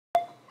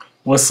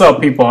What's up,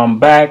 people? I'm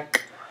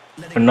back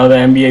for another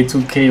NBA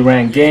 2K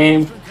ranked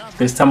game.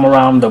 This time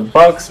around, the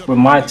Bucks with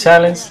my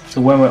challenge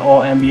to win with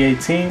all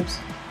NBA teams.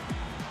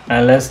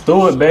 And let's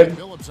do it, baby.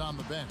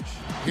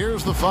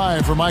 Here's the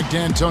five for Mike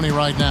D'Antoni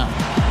right now.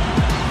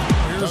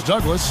 Here's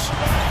Douglas.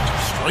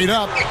 Straight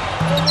up.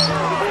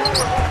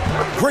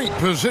 Great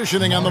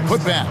positioning on the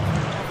putback.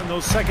 And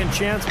those second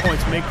chance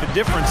points make the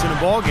difference in a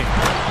ball game.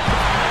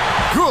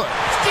 Good.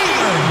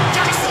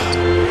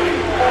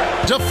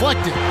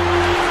 Deflected.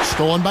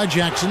 Stolen by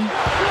Jackson.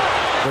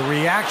 The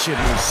reaction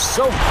was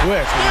so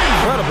quick.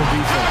 Incredible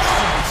defense.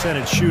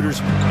 Percentage shooters.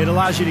 It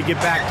allows you to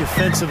get back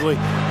defensively,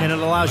 and it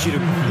allows you to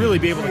really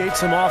be able to create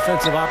some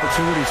offensive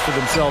opportunities for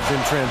themselves in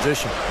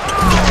transition.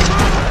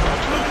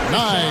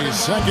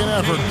 Nice second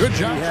effort. Good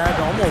job. He had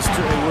almost,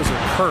 it was a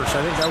curse.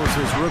 I think that was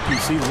his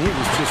rookie season. He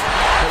was just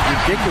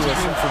ridiculous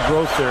for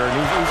growth there, and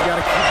he's got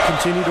to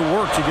continue to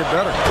work to get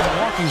better.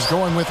 Milwaukee's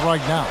going with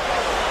right now.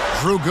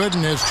 Drew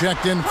Gooden has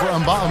checked in for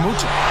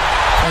Mba'amuta.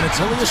 And it's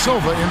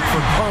Ilyasova in for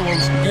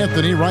Carlos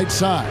Anthony right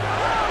side.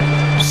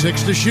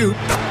 6 to shoot.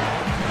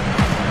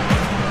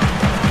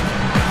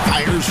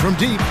 Fires from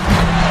deep.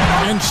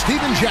 And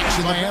Steven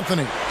Jackson by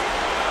Anthony.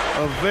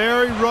 A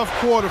very rough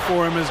quarter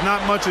for him. As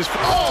not much as...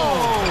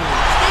 Oh!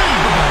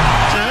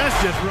 Now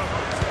that's just rough.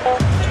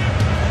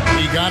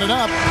 He got it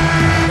up.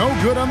 No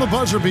good on the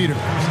buzzer beater.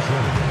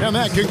 And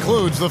that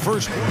concludes the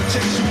first.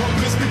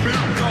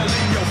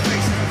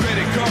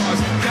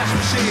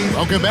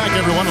 Welcome back,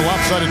 everyone. A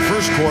lopsided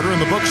first quarter in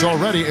the books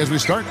already as we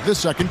start this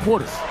second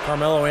quarter.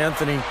 Carmelo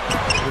Anthony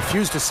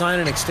refused to sign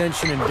an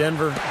extension in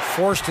Denver,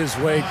 forced his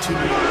way to...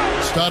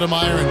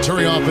 Stoudemire and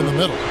Turioff in the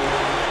middle.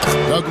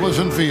 Douglas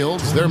and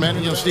Fields, their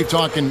men. Steve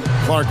talking,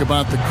 Clark,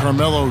 about the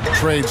Carmelo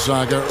trade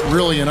saga.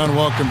 Really an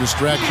unwelcome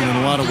distraction in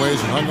a lot of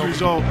ways. The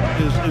result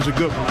is a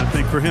good one, I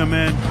think, for him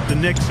and the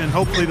Knicks and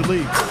hopefully the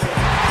league.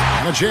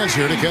 And a chance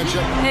here to catch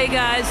up. Hey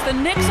guys, the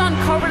Knicks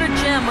uncovered a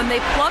gem when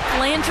they plucked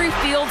Landry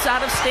Fields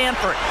out of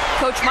Stanford.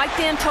 Coach Mike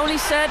D'Antoni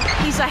said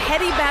he's a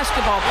heady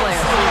basketball player.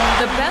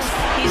 The best,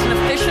 he's an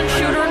efficient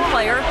shooter and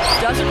player,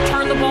 doesn't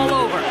turn the ball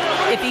over.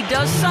 If he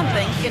does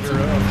something, it's...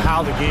 ...of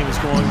how the game is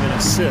going in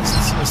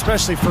assists,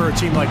 especially for a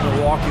team like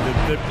Milwaukee.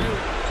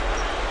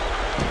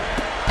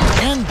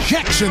 And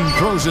Jackson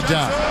throws it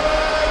down.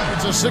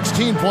 It's a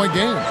 16-point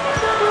game.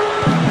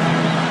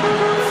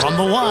 From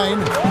the line,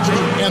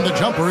 and the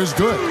jumper is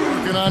good.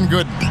 Working on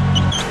good.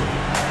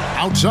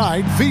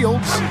 Outside,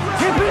 Fields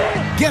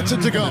gets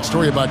it to go.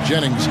 Story about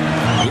Jennings. He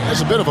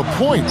has a bit of a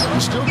point. You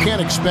still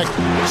can't expect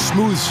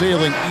smooth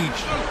sailing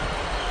each.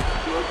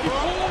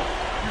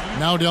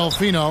 Now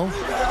Delfino.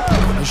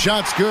 The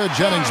shot's good.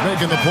 Jennings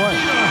making the play.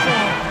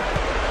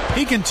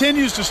 He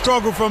continues to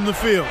struggle from the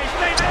field.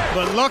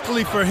 But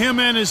luckily for him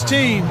and his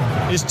team,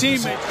 his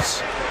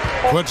teammates.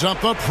 Puts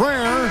up the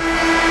prayer.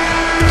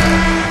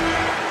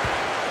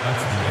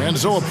 And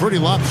so a pretty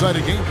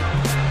lopsided game.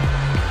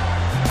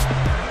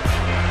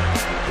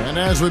 And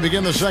as we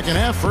begin the second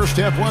half, first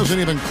half wasn't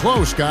even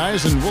close,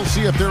 guys, and we'll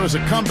see if there is a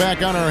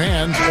comeback on our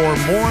hands or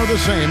more of the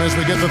same as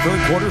we get the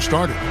third quarter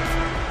started.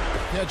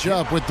 Catch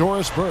up with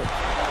Doris Burke.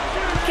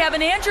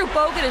 Kevin, Andrew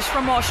Bogut is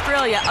from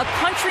Australia, a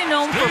country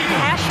known for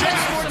passionate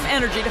sports and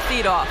energy to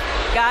feed off.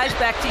 Guys,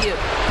 back to you.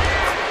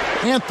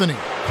 Anthony.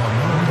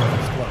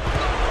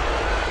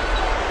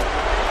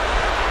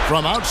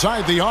 From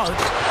outside the arc.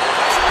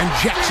 And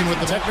Jackson with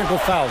the technical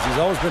fouls. He's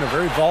always been a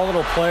very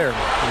volatile player.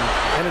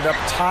 He ended up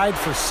tied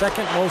for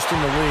second most in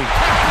the league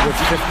with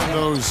 15.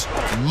 Those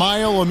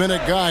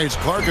mile-a-minute guys.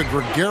 Clark, a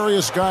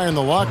gregarious guy in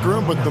the locker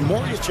room, but the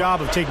more... His job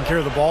of taking care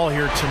of the ball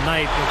here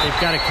tonight, but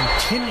they've got to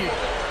continue.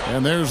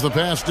 And there's the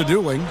pass to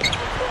Dooling.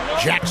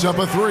 Jacks up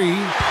a three.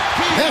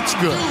 That's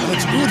good. And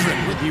it's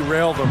Udrih.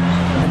 Derail them.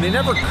 And they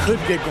never could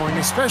get going,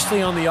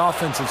 especially on the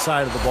offensive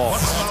side of the ball.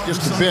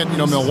 Just a bit. You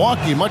know,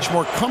 Milwaukee much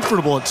more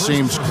comfortable, it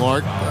seems,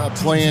 Clark,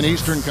 playing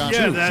Eastern Conference.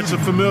 Yeah, that's a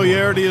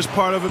familiarity as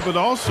part of it, but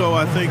also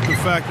I think the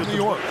fact that New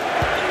York.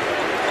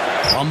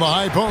 On the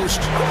high post.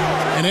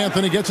 And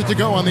Anthony gets it to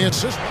go on the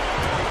assist.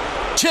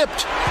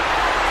 Tipped.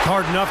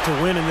 Hard enough to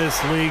win in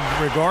this league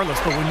regardless,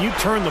 but when you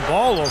turn the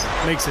ball over,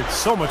 it makes it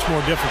so much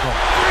more difficult.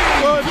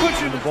 Well, it puts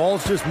you... The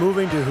ball's just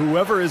moving to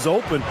whoever is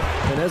open,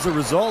 and as a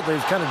result,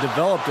 they've kind of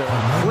developed a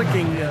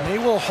clicking, and they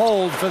will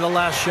hold for the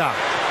last shot.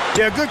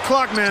 Yeah, good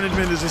clock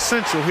management is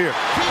essential here.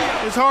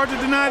 It's hard to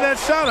deny that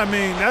shot. I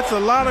mean, that's a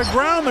lot of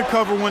ground to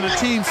cover when a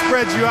team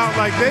spreads you out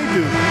like they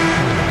do.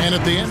 And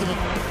at the end of it,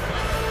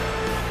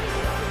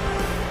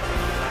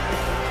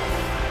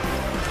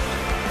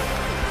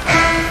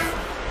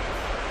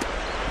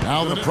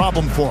 now the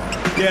problem for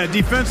him. Yeah,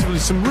 defensively,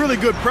 some really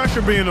good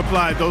pressure being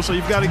applied, though, so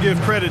you've got to give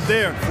credit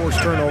there. Force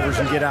turnovers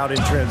and get out in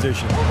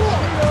transition.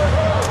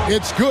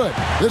 It's good.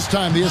 This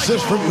time the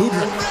assist from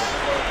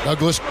Udrih.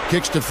 Douglas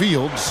kicks to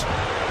Fields.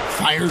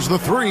 Fires the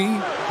three.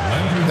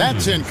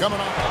 That's in. Coming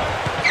up.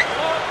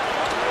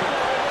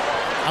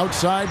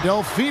 Outside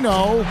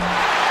Delfino.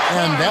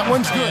 And that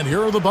one's good.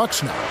 Here are the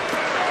Bucks now.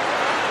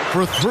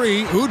 For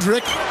three,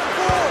 Udrih.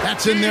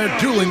 That's in there,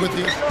 dueling with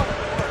the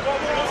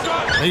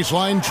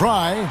baseline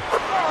try.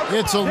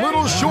 It's a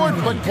little short,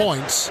 but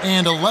points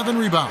and 11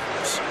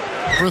 rebounds.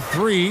 For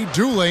 3,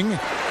 Dooling.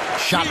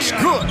 Shot's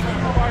good.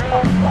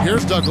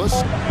 Here's Douglas.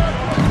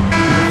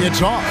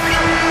 It's off.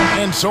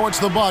 And so it's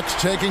the Bucks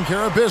taking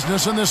care of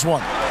business in this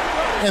one.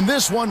 And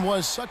this one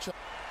was such a...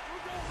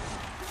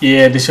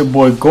 Yeah, this your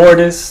boy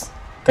Gordis.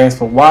 Thanks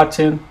for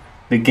watching.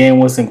 The game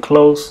wasn't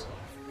close,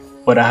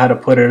 but I had to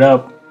put it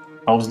up.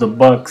 I was the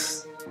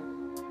Bucks.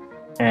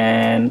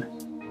 And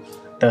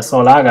that's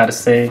all I gotta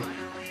say.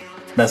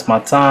 That's my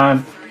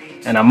time.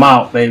 And I'm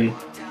out, baby.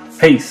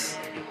 Peace.